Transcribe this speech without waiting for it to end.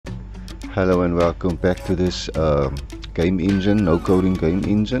Hello and welcome back to this game engine, no coding game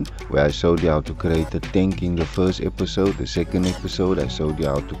engine, where I showed you how to create a tank in the first episode. The second episode I showed you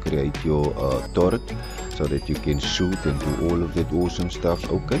how to create your turret so that you can shoot and do all of that awesome stuff.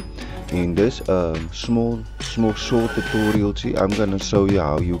 Okay, in this small short tutorial, I'm gonna show you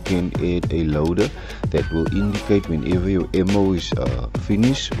how you can add a loader that will indicate whenever your ammo is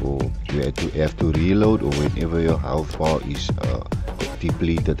finished, or you have to reload, or whenever your health bar is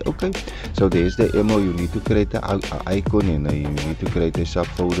depleted. Okay, so there's the ammo. You need to create an icon, and you need to create a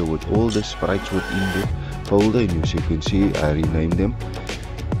subfolder with all the sprites within the folder, and as you can see I renamed them.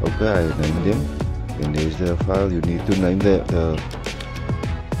 Okay, I named them, and there's the file. You need to name the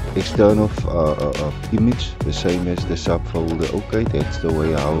external image the same as the subfolder. Okay, that's the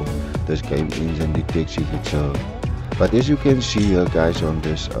way how this game engine detects if it's but as you can see here, guys, on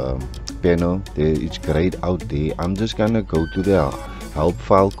this panel there, it's grayed out there. I'm just gonna go to the help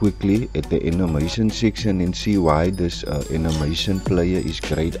file quickly at the animation section and see why this animation player is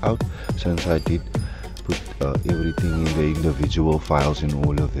grayed out, since I did put everything in the individual files and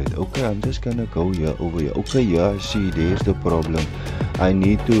all of it. Okay, I'm just gonna go here over here. Okay, yeah, I see there's the problem. I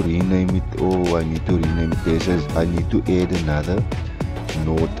need to rename it. Oh, I need to rename it. I need to add another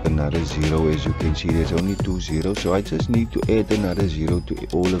another 0. As you can see, there's only 2 zeros, so I just need to add another 0 to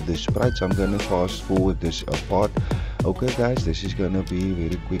all of the sprites. I'm gonna fast forward this part. Okay, guys, this is gonna be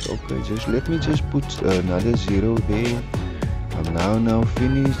very quick. Okay, let me put another 0 there. I'm now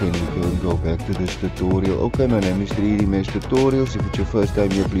finished, and we can go back to this tutorial. Okay, my name is 3D Mesh Tutorials. If it's your first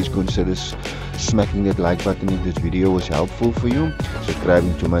time here, please consider smacking that like button if this video was helpful for you.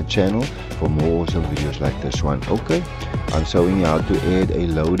 Subscribing to my channel for more awesome videos like this one. Okay, I'm showing you how to add a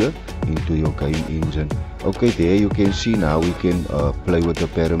loader into your game engine. Okay, there you can see now we can play with the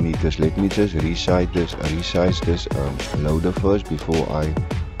parameters. Let me just resize this loader first before I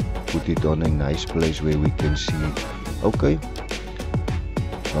put it on a nice place where we can see it. Okay,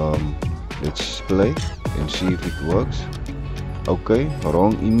 let's play and see if it works. Okay,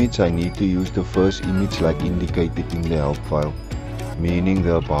 wrong image. I need to use the first image like indicated in the help file, meaning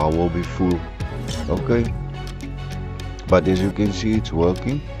the bar will be full. Okay, but as you can see, it's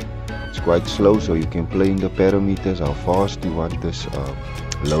working. It's quite slow, so you can play in the parameters how fast you want this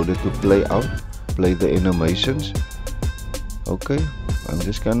loader to play the animations. Okay, I'm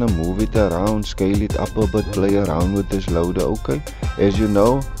just gonna move it around, scale it up a bit, play around with this loader. Okay, as you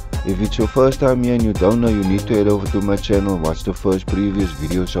know, if it's your first time here and you don't know, you need to head over to my channel, watch the first previous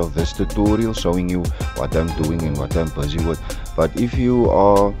videos of this tutorial showing you what I'm doing and what I'm busy with. But if you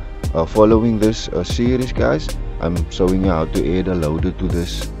are following this series, guys, I'm showing you how to add a loader to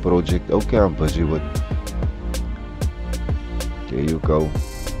this project. Okay, I'm busy with. There you go.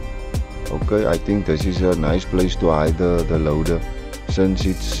 Okay, I think this is a nice place to hide the loader, since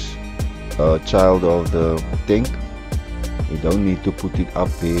it's a child of the tank. We don't need to put it up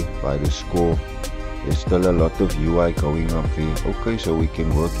there by the score. There's still a lot of UI going up there. Okay, so we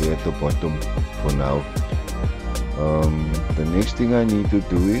can work here at the bottom for now. The next thing I need to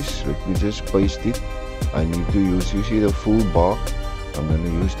do is, let me just paste it. I need to use, you see the full bar. I'm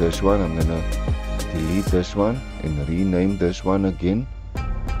gonna use this one. I'm gonna delete this one and rename this one again,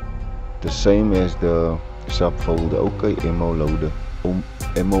 the same as the subfolder. Okay, ammo loader,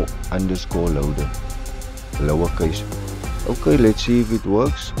 ammo underscore loader, lowercase. Okay, let's see if it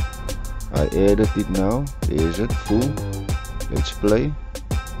works. I added it now. There's it, full. Let's play,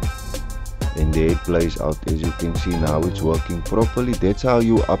 and there it plays out. As you can see now, it's working properly. That's how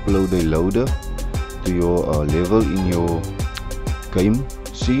you upload a loader to your level in your game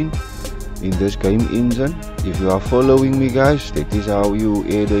scene in this game engine. If you are following me, guys, that is how you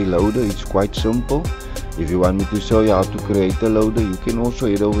add a loader. It's quite simple. If you want me to show you how to create a loader, you can also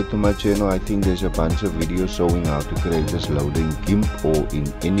head over to my channel. I think there's a bunch of videos showing how to create this loader in GIMP or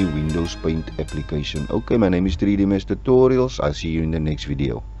in any Windows Paint application. Okay, my name is 3D Mesh Tutorials. I'll see you in the next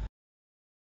video.